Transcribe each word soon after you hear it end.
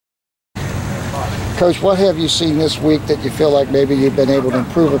Coach, what have you seen this week that you feel like maybe you've been able to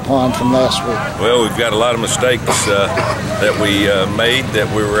improve upon from last week? Well, we've got a lot of mistakes that we made that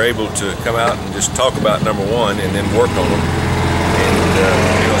we were able to come out and just talk about, number one, and then work on them. And,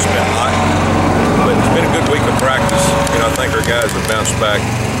 it's been hot, but it's been a good week of practice. I think our guys have bounced back.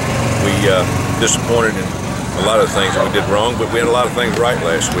 We disappointed in a lot of things that we did wrong, but we had a lot of things right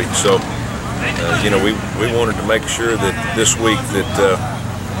last week. So, we wanted to make sure that this week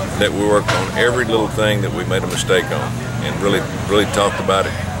that we worked on every little thing that we made a mistake on, and really talked about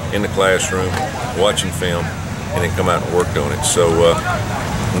it in the classroom, watching film, and then come out and worked on it. So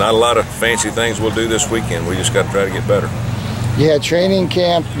not a lot of fancy things we'll do this weekend. We just got to try to get better. You had training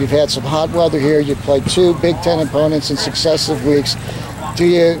camp, you've had some hot weather here, you played 2 Big Ten opponents in successive weeks.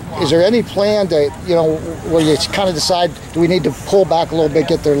 Is there any plan to, where you kind of decide, do we need to pull back a little bit,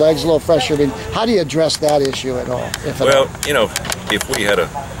 get their legs a little fresher? I mean, how do you address that issue at all? If we had a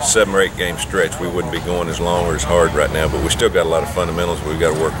 7 or 8 game stretch, we wouldn't be going as long or as hard right now, but we still got a lot of fundamentals we've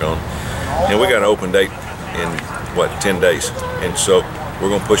got to work on. And we got an open date in, 10 days. And so we're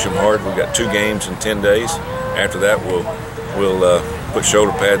going to push them hard. We've got 2 games in 10 days. After that, we'll put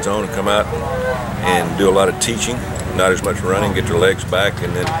shoulder pads on and come out and do a lot of teaching, not as much running, get their legs back,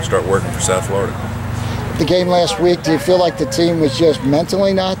 and then start working for South Florida. The game last week, do you feel like the team was just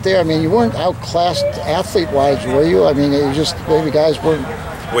mentally not there? I mean, you weren't outclassed athlete-wise, were you? I mean, it just maybe guys weren't.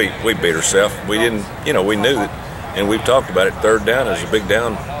 We beat ourselves. We didn't, we knew that, and we've talked about it. 3rd down is a big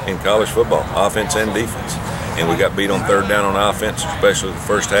down in college football, offense and defense. And we got beat on 3rd down on offense, especially the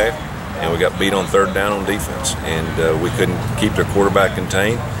first half, and we got beat on 3rd down on defense. And we couldn't keep their quarterback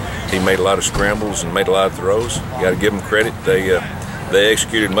contained. He made a lot of scrambles and made a lot of throws. You got to give them credit. They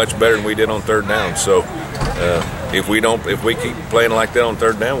executed much better than we did on 3rd down. So if we keep playing like that on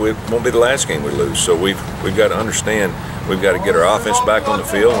 3rd down, it won't be the last game we lose. So we've got to understand we've got to get our offense back on the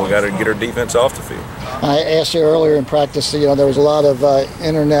field, and we've got to get our defense off the field. I asked you earlier in practice, there was a lot of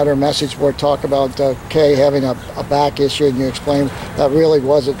internet or message board talk about Kay having a back issue, and you explained that really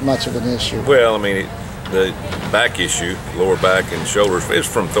wasn't much of an issue. Well, I mean, the back issue, lower back and shoulders, is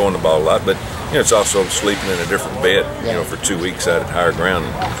from throwing the ball a lot, but it's also sleeping in a different bed, for 2 weeks out at higher ground.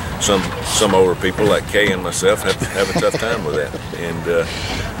 And some older people like Kay and myself have a tough time with that. And the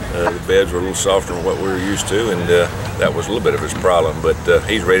beds were a little softer than what we were used to, and that was a little bit of his problem. But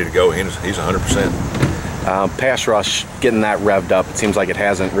he's ready to go. He's 100%. Pass rush, getting that revved up, it seems like it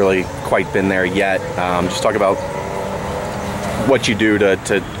hasn't really quite been there yet. Just talk about what you do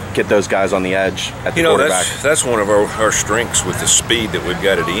to get those guys on the edge at the quarterback. That's one of our strengths with the speed that we've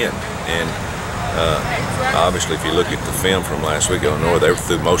got it in. And obviously, if you look at the film from last week, Illinois, they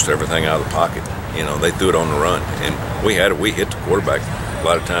threw most everything out of the pocket. They threw it on the run, and we hit the quarterback a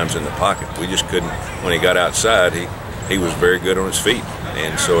lot of times in the pocket. We just couldn't. When he got outside, he was very good on his feet,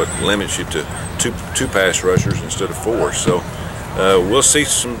 and so it limits you to two pass rushers instead of 4. So we'll see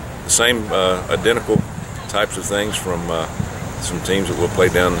some same identical types of things from some teams that we'll play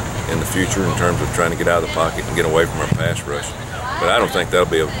down in the future in terms of trying to get out of the pocket and get away from our pass rush. But I don't think that'll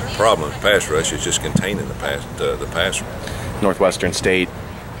be a problem with pass rush. It's just containing the passer. Northwestern State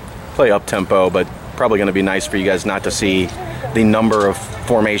play up tempo, but probably going to be nice for you guys not to see the number of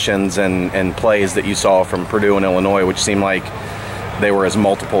formations and plays that you saw from Purdue and Illinois, which seemed like they were as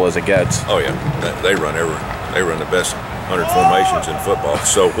multiple as it gets. Oh yeah, they run the best 100 formations in football.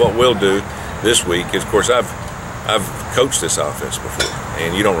 So what we'll do this week is, of course, I've coached this offense before,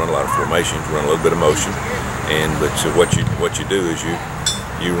 and you don't run a lot of formations. You run a little bit of motion. But what you do is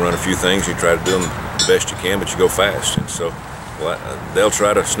you run a few things, you try to do them the best you can, but you go fast. And so they'll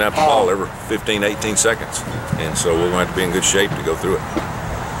try to snap the ball every 15, 18 seconds. And so we're going to have to be in good shape to go through it.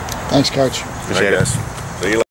 Thanks, Coach. Appreciate it. Guys. See you later.